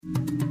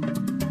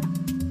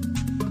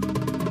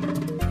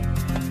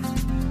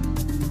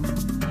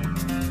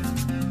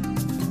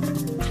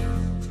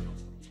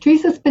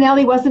Teresa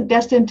Spinelli wasn't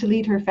destined to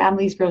lead her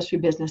family's grocery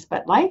business,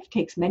 but life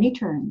takes many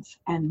turns,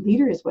 and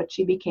leader is what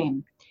she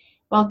became.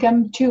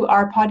 Welcome to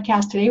our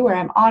podcast today, where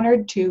I'm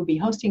honored to be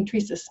hosting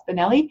Teresa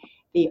Spinelli,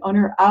 the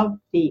owner of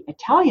the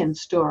Italian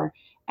store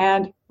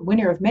and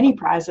winner of many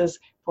prizes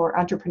for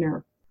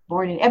entrepreneur.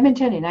 Born in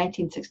Edmonton in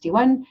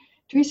 1961,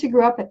 Teresa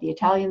grew up at the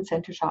Italian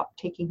center shop,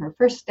 taking her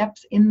first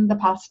steps in the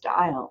pasta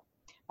aisle.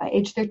 By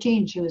age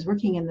 13, she was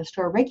working in the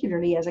store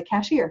regularly as a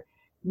cashier,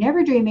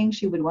 never dreaming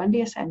she would one day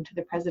ascend to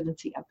the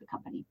presidency of the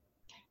company.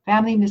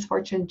 Family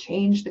misfortune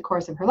changed the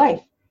course of her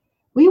life.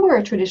 We were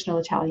a traditional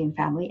Italian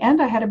family,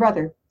 and I had a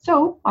brother.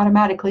 So,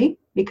 automatically,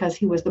 because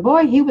he was the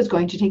boy, he was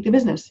going to take the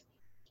business.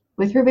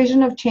 With her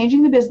vision of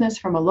changing the business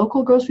from a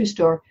local grocery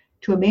store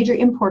to a major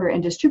importer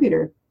and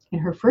distributor, in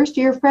her first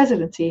year of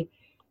presidency,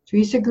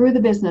 Teresa grew the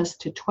business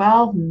to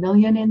 $12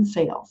 million in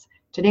sales.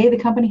 Today, the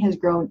company has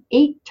grown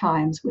 8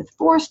 times with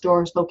 4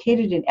 stores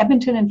located in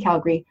Edmonton and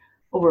Calgary,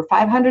 over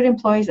 500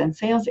 employees, and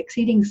sales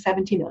exceeding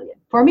 $70 million.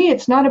 For me,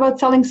 it's not about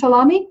selling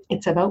salami,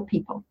 it's about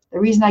people.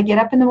 The reason I get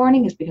up in the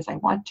morning is because I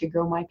want to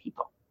grow my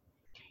people.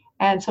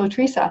 And so,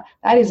 Teresa,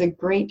 that is a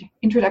great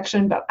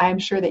introduction, but I'm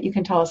sure that you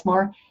can tell us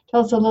more.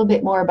 Tell us a little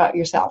bit more about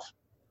yourself.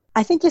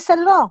 I think you said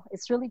it all.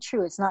 It's really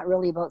true. It's not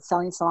really about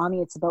selling salami.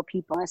 It's about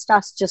people. And it's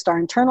not just our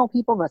internal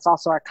people, but it's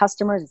also our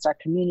customers. It's our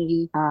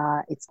community.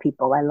 It's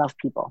people. I love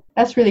people.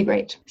 That's really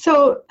great.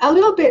 So a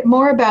little bit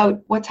more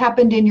about what's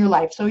happened in your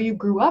life. So you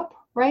grew up,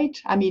 right?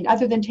 I mean,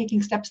 other than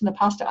taking steps in the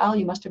pasta aisle,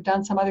 you must have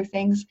done some other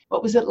things.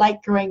 What was it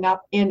like growing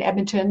up in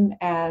Edmonton?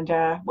 And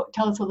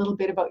tell us a little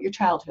bit about your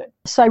childhood.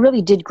 So I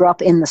really did grow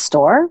up in the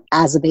store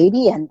as a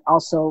baby. And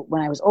also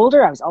when I was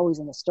older, I was always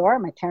in the store.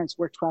 My parents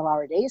worked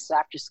 12-hour days. So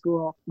after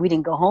school, we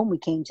didn't go home. We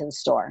came to the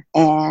store.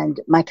 And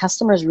my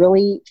customers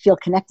really feel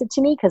connected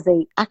to me because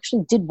they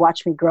actually did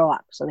watch me grow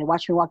up. So they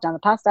watched me walk down the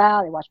pasta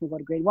aisle. They watched me go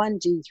to grade 1,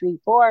 2, 3,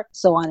 4,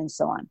 so on and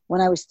so on.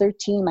 When I was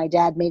 13, my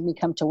dad made me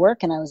come to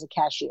work and I was a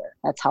cashier.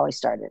 That's how I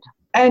started.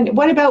 And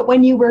what about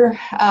when you were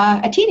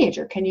a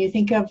teenager? Can you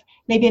think of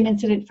maybe an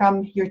incident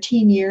from your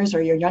teen years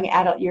or your young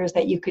adult years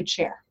that you could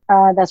share?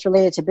 That's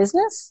related to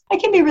business?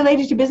 It can be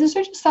related to business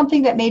or just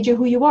something that made you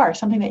who you are,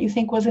 something that you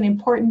think was an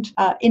important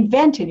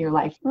event in your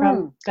life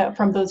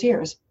from those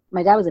years.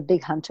 My dad was a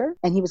big hunter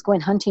and he was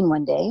going hunting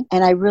one day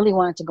and I really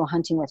wanted to go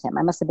hunting with him.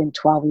 I must have been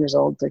 12 years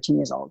old, 13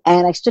 years old.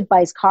 And I stood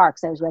by his car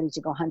because I was ready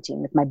to go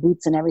hunting with my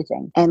boots and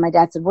everything. And my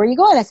dad said, "Where are you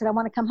going?" I said, "I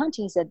want to come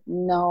hunting." He said,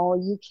 "No,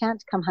 you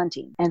can't come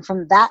hunting." And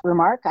from that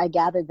remark, I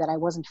gathered that I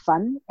wasn't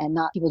fun and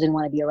people didn't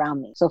want to be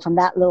around me. So from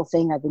that little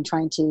thing, I've been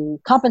trying to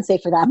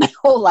compensate for that my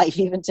whole life,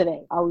 even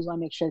today. I always want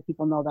to make sure that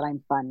people know that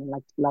I'm fun and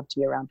love to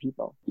be around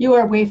people. You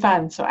are way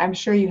fun. So I'm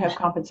sure you have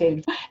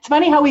compensated. It's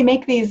funny how we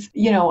make these,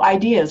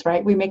 ideas,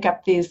 right? We make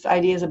up these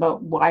ideas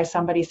about why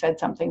somebody said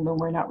something when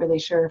we're not really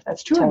sure if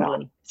that's true or not.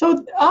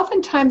 So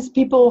oftentimes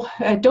people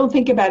don't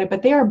think about it,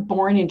 but they are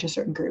born into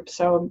certain groups.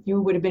 So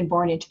you would have been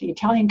born into the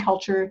Italian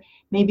culture,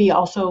 maybe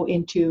also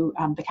into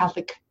the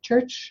Catholic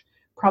Church,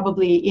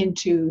 probably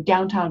into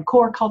downtown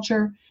core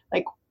culture.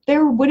 Like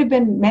there would have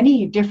been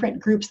many different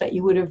groups that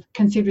you would have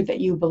considered that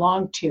you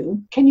belonged to.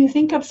 Can you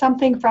think of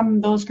something from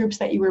those groups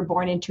that you were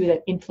born into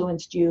that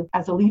influenced you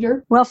as a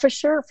leader? Well, for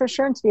sure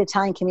into the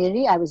Italian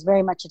community. I was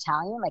very much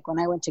Italian. Like when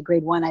I went to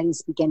grade 1, I didn't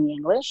speak any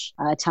English.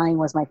 Italian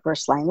was my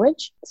first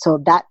language. So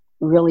that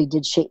really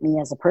did shape me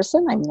as a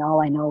person. I mean,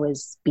 all I know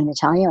is being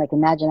Italian. Like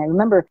imagine, I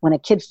remember when a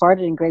kid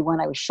farted in grade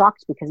 1, I was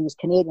shocked because he was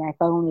Canadian. I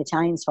thought only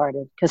Italians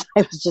farted because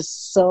I was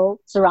just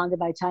so surrounded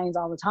by Italians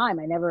all the time.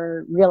 I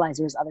never realized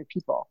there was other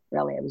people,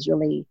 really.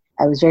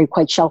 I was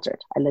quite sheltered.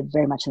 I lived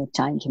very much in the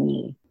Italian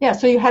community. Yeah,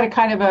 so you had a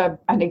kind of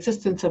an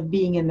existence of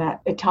being in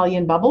that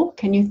Italian bubble.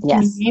 Can you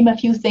Yes. name a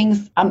few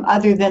things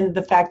other than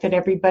the fact that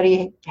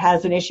everybody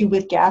has an issue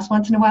with gas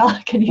once in a while?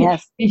 Can you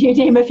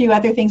name a few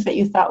other things that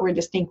you thought were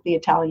distinctly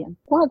Italian?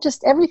 Well,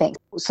 just everything.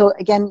 So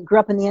again, grew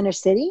up in the inner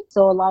city.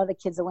 So a lot of the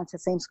kids that went to the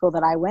same school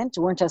that I went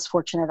weren't as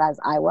fortunate as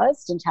I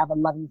was, didn't have a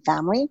loving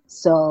family.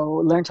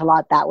 So learned a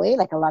lot that way.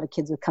 Like a lot of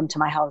kids would come to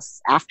my house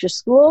after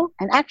school.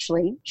 And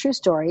actually, true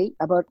story,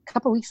 about a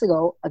couple of weeks ago,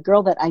 a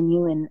girl that I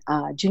knew in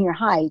junior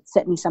high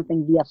sent me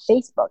something via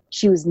Facebook.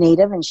 She was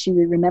Native and she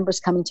remembers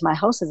coming to my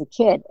house as a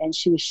kid and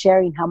she was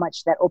sharing how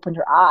much that opened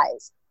her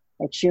eyes.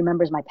 Like she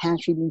remembers my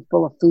pantry being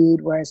full of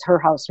food, whereas her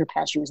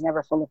pantry was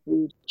never full of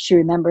food. She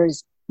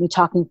remembers me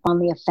talking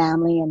fondly of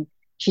family and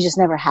she just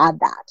never had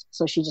that.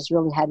 So she just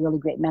really had really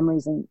great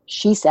memories. And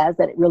she says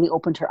that it really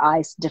opened her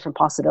eyes to different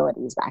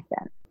possibilities back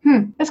then.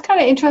 It's kind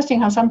of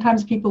interesting how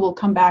sometimes people will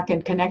come back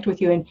and connect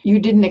with you and you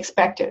didn't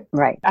expect it.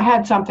 Right. I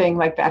had something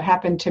like that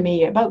happen to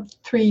me about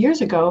 3 years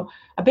ago.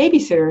 A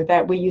babysitter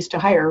that we used to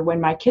hire when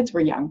my kids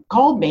were young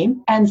called me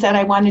and said,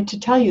 "I wanted to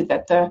tell you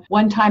that the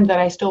one time that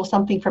I stole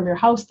something from your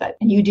house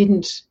and you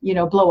didn't,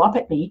 blow up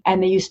at me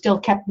and that you still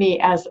kept me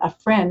as a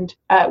friend."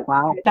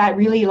 Wow. That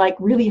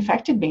really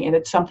affected me. And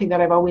it's something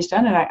that I've always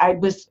done. And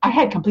I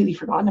had completely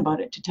forgotten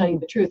about it, to tell you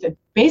the truth. And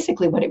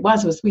basically what it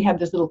was we had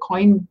this little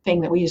coin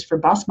thing that we used for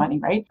bus money,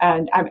 right? day.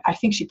 And I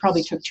think she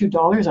probably took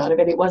 $2 out of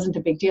it. It wasn't a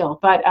big deal.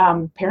 But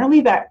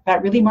apparently that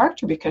really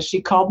marked her because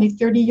she called me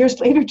 30 years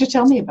later to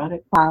tell me about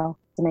it. Wow.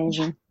 It's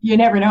amazing. You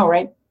never know,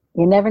 right?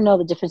 You never know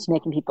the difference you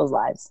make in people's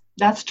lives.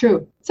 That's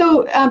true.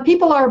 So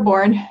people are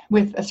born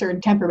with a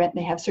certain temperament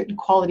and they have certain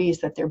qualities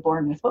that they're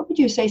born with. What would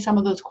you say some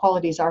of those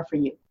qualities are for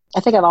you? I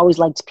think I've always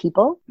liked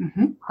people.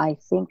 Mm-hmm. I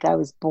think I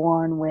was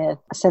born with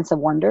a sense of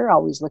wonder,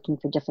 always looking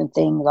for different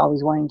things,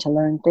 always wanting to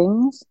learn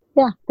things.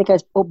 Yeah, I think I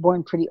was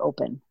born pretty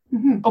open.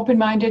 Mm-hmm.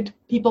 Open-minded,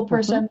 people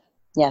person.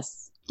 Mm-hmm.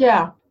 Yes.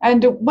 Yeah.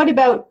 And what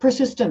about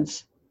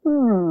persistence? I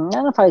don't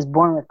know if I was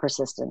born with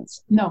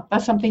persistence. No,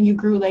 that's something you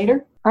grew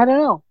later? I don't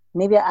know.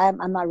 Maybe I'm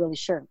not really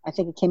sure. I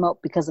think it came out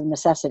because of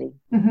necessity.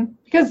 Mm-hmm.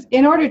 Because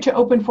in order to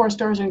open 4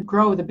 stores and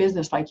grow the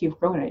business like you've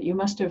grown it, you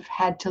must have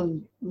had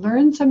to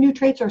learn some new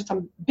traits or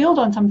build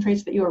on some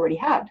traits that you already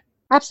had.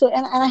 Absolutely.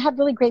 And I have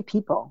really great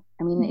people.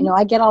 I mean, Mm-hmm.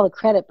 I get all the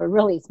credit, but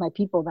really it's my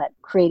people that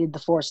created the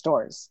 4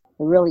 stores.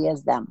 It really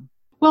is them.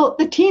 Well,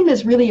 the team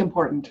is really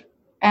important.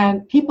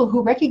 And people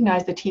who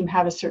recognize the team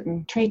have a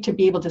certain trait to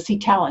be able to see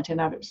talent in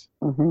others.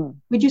 Mm-hmm.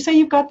 Would you say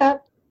you've got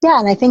that? Yeah,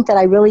 and I think that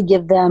I really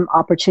give them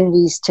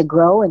opportunities to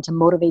grow and to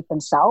motivate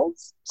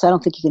themselves. So I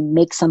don't think you can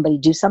make somebody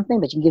do something,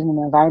 but you give them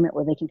an environment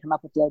where they can come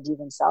up with the idea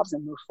themselves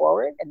and move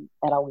forward, and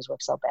that always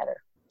works out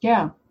better.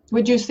 Yeah.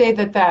 Would you say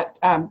that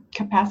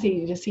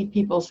capacity to see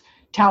people's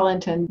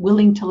talent and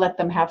willing to let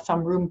them have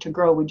some room to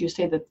grow, would you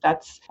say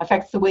that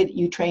affects the way that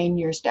you train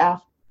your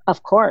staff?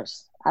 Of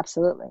course.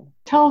 Absolutely.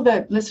 Tell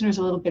the listeners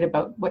a little bit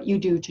about what you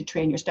do to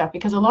train your staff,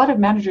 because a lot of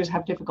managers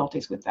have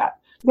difficulties with that.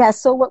 Yeah.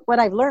 So what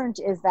I've learned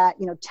is that,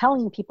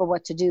 telling people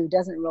what to do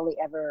doesn't really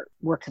ever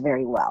work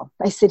very well.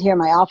 I sit here in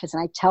my office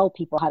and I tell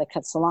people how to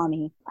cut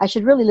salami. I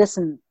should really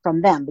listen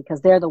from them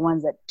because they're the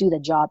ones that do the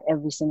job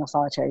every single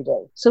solitary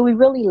day. So we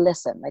really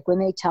listen. Like when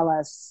they tell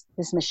us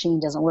this machine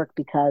doesn't work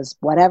because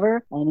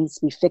whatever, and it needs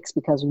to be fixed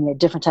because we need a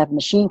different type of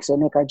machine because it'll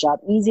make our job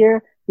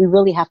easier, we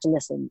really have to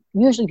listen.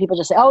 Usually people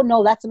just say, oh,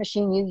 no, that's a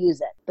machine, you use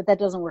it. But that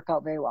doesn't work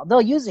out very well.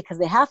 They'll use it because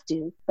they have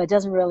to, but it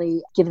doesn't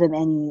really give them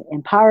any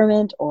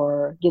empowerment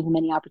or give them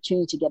any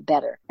opportunity to get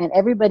better. And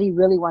everybody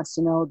really wants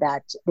to know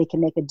that they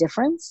can make a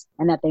difference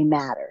and that they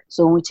matter.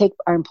 So when we take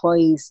our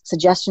employees'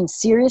 suggestions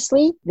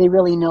seriously, they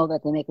really know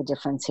that they make a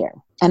difference here.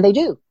 And they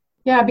do.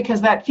 Yeah, because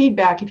that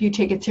feedback, if you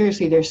take it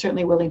seriously, they're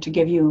certainly willing to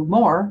give you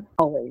more.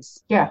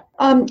 Always. Yeah.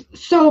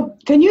 So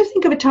can you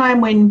think of a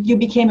time when you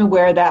became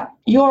aware that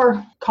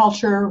your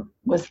culture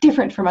was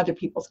different from other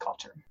people's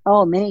culture?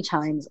 Oh, many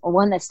times.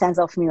 One that stands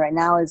out for me right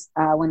now is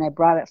when I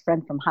brought a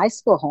friend from high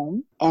school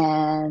home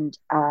and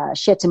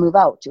she had to move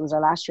out. It was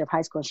our last year of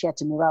high school and she had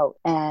to move out.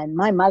 And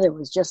my mother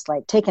was just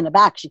like taken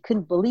aback. She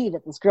couldn't believe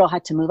that this girl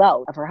had to move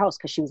out of her house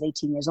because she was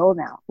 18 years old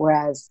now.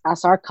 Whereas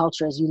our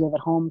culture is you live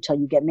at home till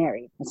you get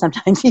married and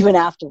sometimes even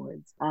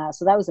afterwards.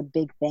 So that was a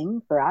big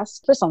thing for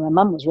us. First of all, my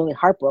mom was really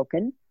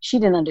heartbroken. She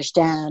didn't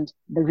understand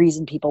the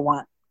reason people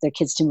want their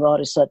kids to move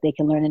out is so that they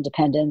can learn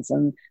independence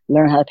and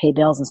learn how to pay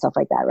bills and stuff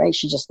like that, right?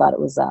 She just thought it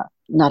was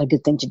not a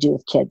good thing to do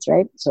with kids,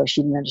 right? So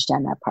she didn't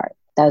understand that part.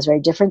 That was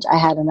very different. I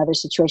had another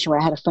situation where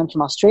I had a friend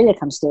from Australia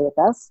come stay with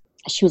us.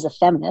 She was a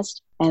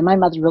feminist, and my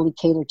mother really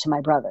catered to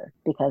my brother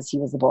because he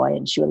was a boy,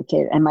 and she really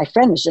catered. And my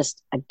friend was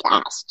just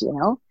aghast,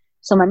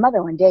 So my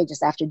mother one day,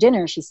 just after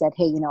dinner, she said,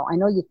 hey, I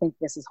know you think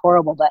this is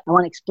horrible, but I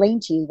want to explain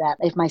to you that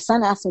if my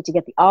son asks me to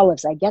get the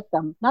olives, I get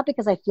them, not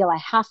because I feel I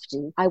have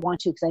to, I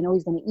want to because I know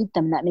he's going to eat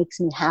them and that makes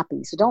me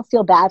happy. So don't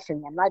feel bad for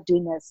me. I'm not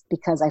doing this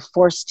because I'm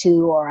forced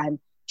to or I'm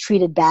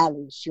treated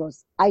badly. She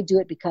goes, I do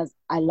it because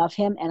I love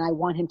him and I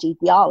want him to eat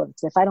the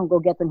olives. If I don't go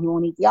get them, he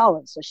won't eat the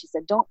olives. So she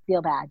said, don't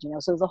feel bad,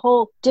 So it's a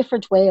whole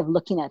different way of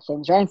looking at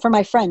things, right? And for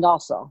my friend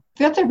also.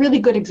 That's a really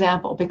good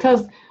example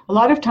because a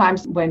lot of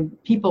times when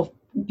people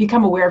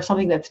become aware of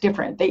something that's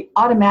different, they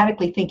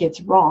automatically think it's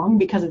wrong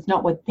because it's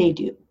not what they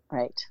do.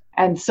 Right.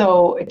 And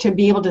so to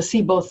be able to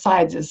see both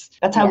sides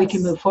that's how we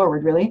can move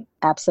forward, really.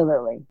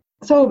 Absolutely.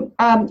 So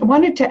I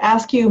wanted to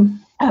ask you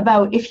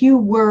about if you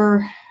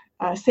were,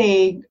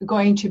 say,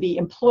 going to be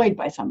employed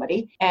by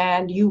somebody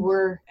and you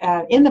were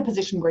in the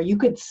position where you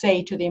could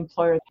say to the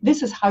employer,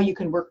 this is how you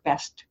can work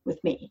best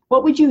with me.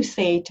 What would you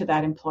say to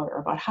that employer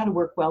about how to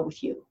work well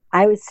with you?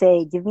 I would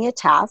say, give me a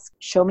task,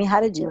 show me how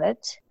to do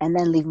it, and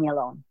then leave me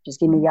alone. Just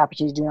give me the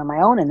opportunity to do it on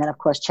my own. And then, of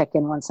course, check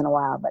in once in a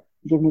while, but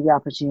give me the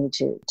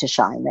opportunity to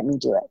shine. Let me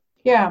do it.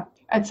 Yeah.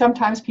 And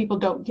sometimes people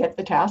don't get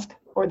the task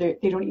or they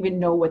don't even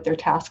know what their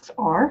tasks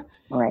are.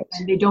 Right.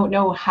 And they don't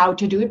know how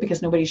to do it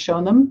because nobody's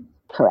shown them.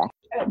 Correct.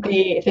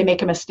 If they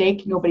make a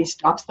mistake, nobody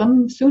stops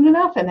them soon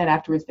enough. And then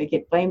afterwards they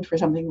get blamed for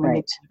something when they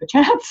have a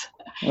chance.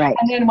 Right.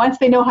 And then once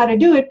they know how to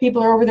do it,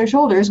 people are over their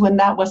shoulders when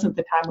that wasn't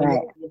the time when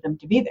they needed them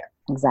to be there.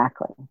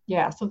 Exactly.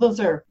 Yeah. So those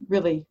are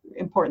really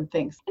important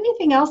things.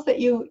 Anything else that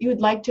you'd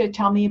like to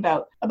tell me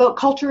about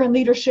culture and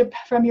leadership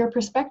from your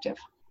perspective?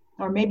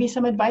 Or maybe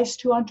some advice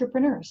to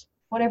entrepreneurs?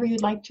 Whatever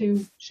you'd like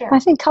to share. I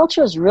think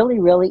culture is really,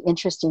 really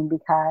interesting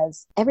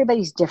because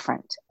everybody's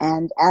different.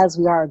 And as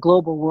we are a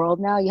global world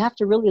now, you have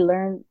to really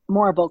learn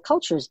more about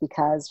cultures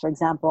because, for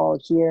example,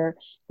 here,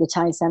 the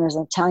Italian Center is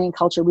an Italian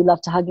culture. We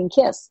love to hug and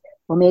kiss.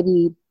 Well,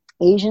 maybe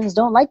Asians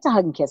don't like to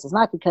hug and kiss. It's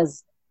not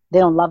because they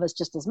don't love us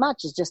just as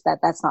much. It's just that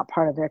that's not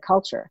part of their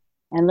culture.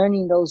 And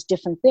learning those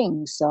different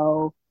things.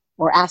 So,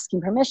 or asking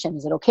permission.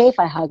 Is it okay if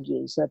I hug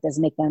you? So it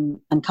doesn't make them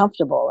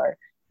uncomfortable,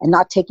 and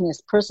not taking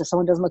this person. If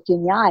someone doesn't look you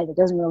in the eye, that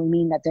doesn't really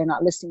mean that they're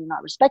not listening,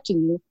 not respecting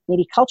you.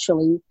 Maybe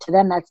culturally, to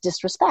them, that's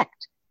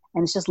disrespect.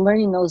 And it's just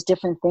learning those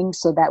different things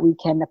so that we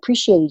can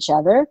appreciate each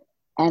other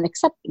and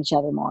accept each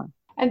other more.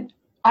 And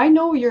I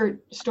know your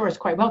stores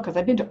quite well because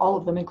I've been to all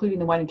of them, including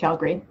the one in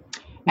Calgary.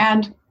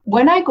 And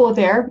when I go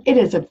there, it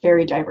is a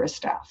very diverse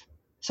staff.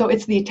 So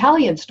it's the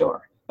Italian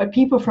store, but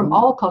people from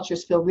all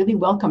cultures feel really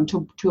welcome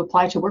to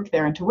apply to work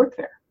there and to work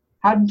there.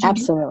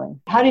 Absolutely.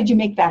 How did you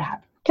make that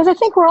happen? Because I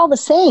think we're all the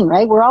same,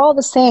 right? We're all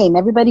the same.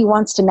 Everybody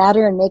wants to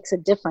matter and makes a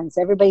difference.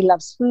 Everybody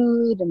loves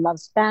food and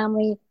loves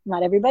family.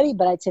 Not everybody,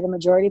 but I'd say the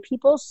majority of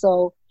people.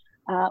 So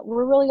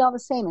we're really all the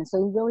same. And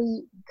so we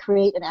really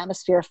create an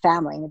atmosphere of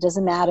family. And it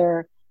doesn't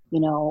matter,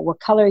 what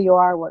color you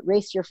are, what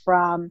race you're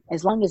from.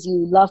 As long as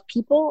you love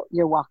people,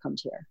 you're welcomed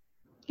here.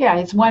 Yeah,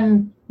 it's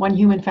one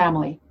human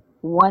family.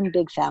 One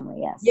big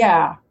family, yes.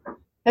 Yeah.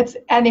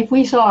 And if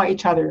we saw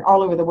each other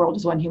all over the world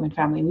as one human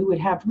family, we would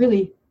have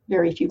really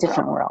very few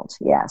different problems.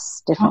 World.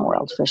 Yes, different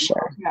world for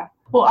sure. Yeah.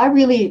 Well, I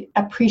really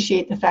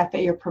appreciate the fact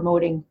that you're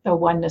promoting the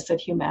oneness of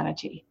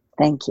humanity.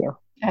 Thank you.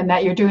 And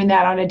that you're doing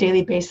that on a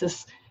daily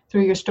basis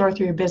through your store,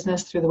 through your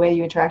business, through the way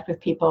you interact with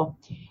people.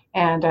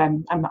 And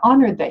I'm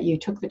honored that you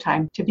took the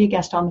time to be a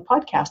guest on the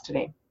podcast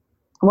today.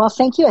 Well,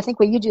 thank you. I think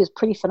what you do is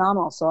pretty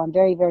phenomenal. So I'm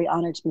very, very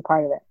honored to be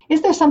part of it.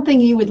 Is there something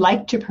you would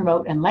like to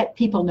promote and let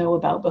people know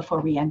about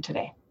before we end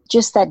today?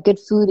 Just that good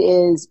food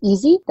is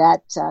easy,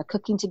 that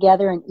cooking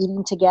together and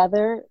eating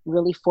together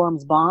really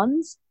forms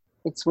bonds.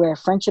 It's where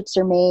friendships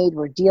are made,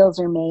 where deals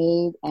are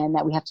made, and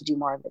that we have to do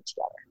more of it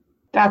together.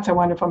 That's a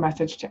wonderful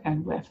message to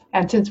end with.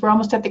 And since we're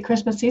almost at the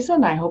Christmas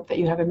season, I hope that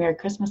you have a Merry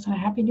Christmas and a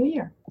Happy New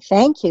Year.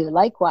 Thank you.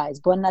 Likewise.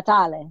 Buon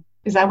Natale.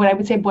 Is that what I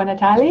would say? Buon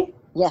Natale?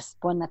 Yes,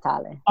 Buon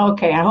Natale.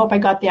 Okay, I hope I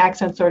got the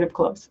accent sort of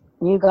close.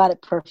 You got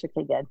it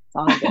perfectly good. It's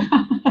all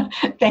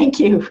good. Thank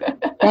you.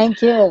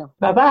 Thank you.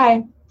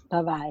 Bye-bye.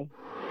 Bye-bye.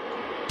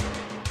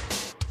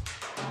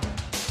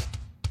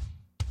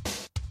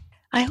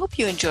 I hope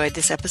you enjoyed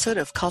this episode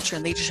of Culture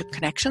and Leadership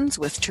Connections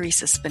with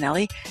Teresa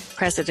Spinelli,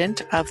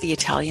 president of the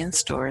Italian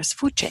Stores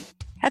food chain.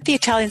 At the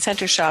Italian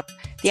Center Shop,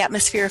 the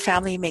atmosphere of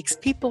family makes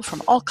people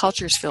from all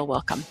cultures feel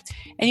welcome.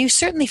 And you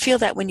certainly feel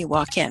that when you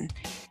walk in.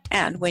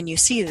 And when you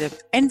see the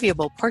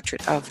enviable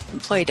portrait of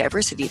employee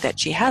diversity that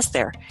she has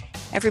there,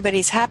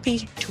 everybody's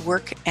happy to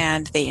work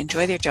and they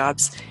enjoy their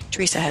jobs.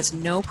 Teresa has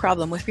no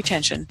problem with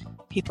retention.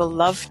 People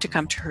love to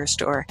come to her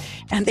store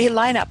and they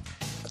line up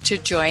to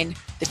join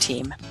the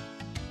team.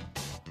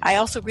 I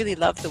also really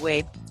love the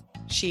way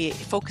she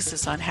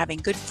focuses on having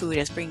good food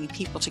as bringing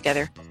people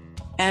together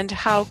and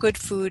how good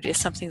food is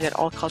something that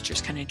all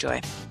cultures can enjoy.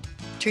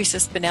 Teresa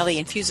Spinelli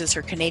infuses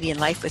her Canadian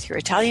life with her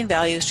Italian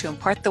values to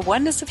impart the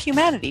oneness of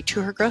humanity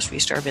to her grocery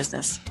store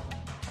business.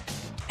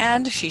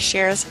 And she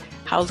shares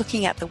how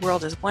looking at the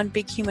world as one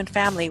big human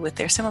family with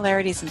their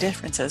similarities and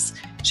differences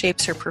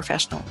shapes her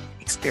professional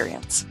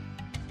experience.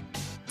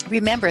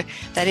 Remember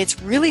that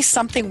it's really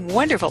something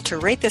wonderful to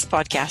rate this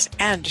podcast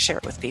and to share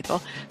it with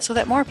people so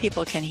that more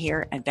people can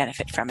hear and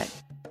benefit from it.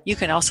 You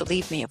can also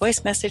leave me a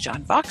voice message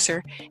on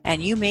Voxer,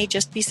 and you may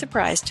just be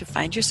surprised to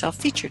find yourself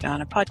featured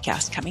on a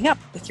podcast coming up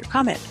with your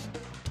comment.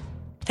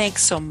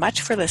 Thanks so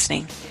much for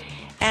listening,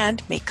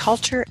 and may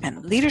culture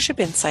and leadership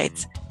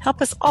insights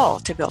help us all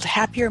to build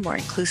happier, more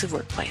inclusive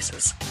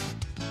workplaces.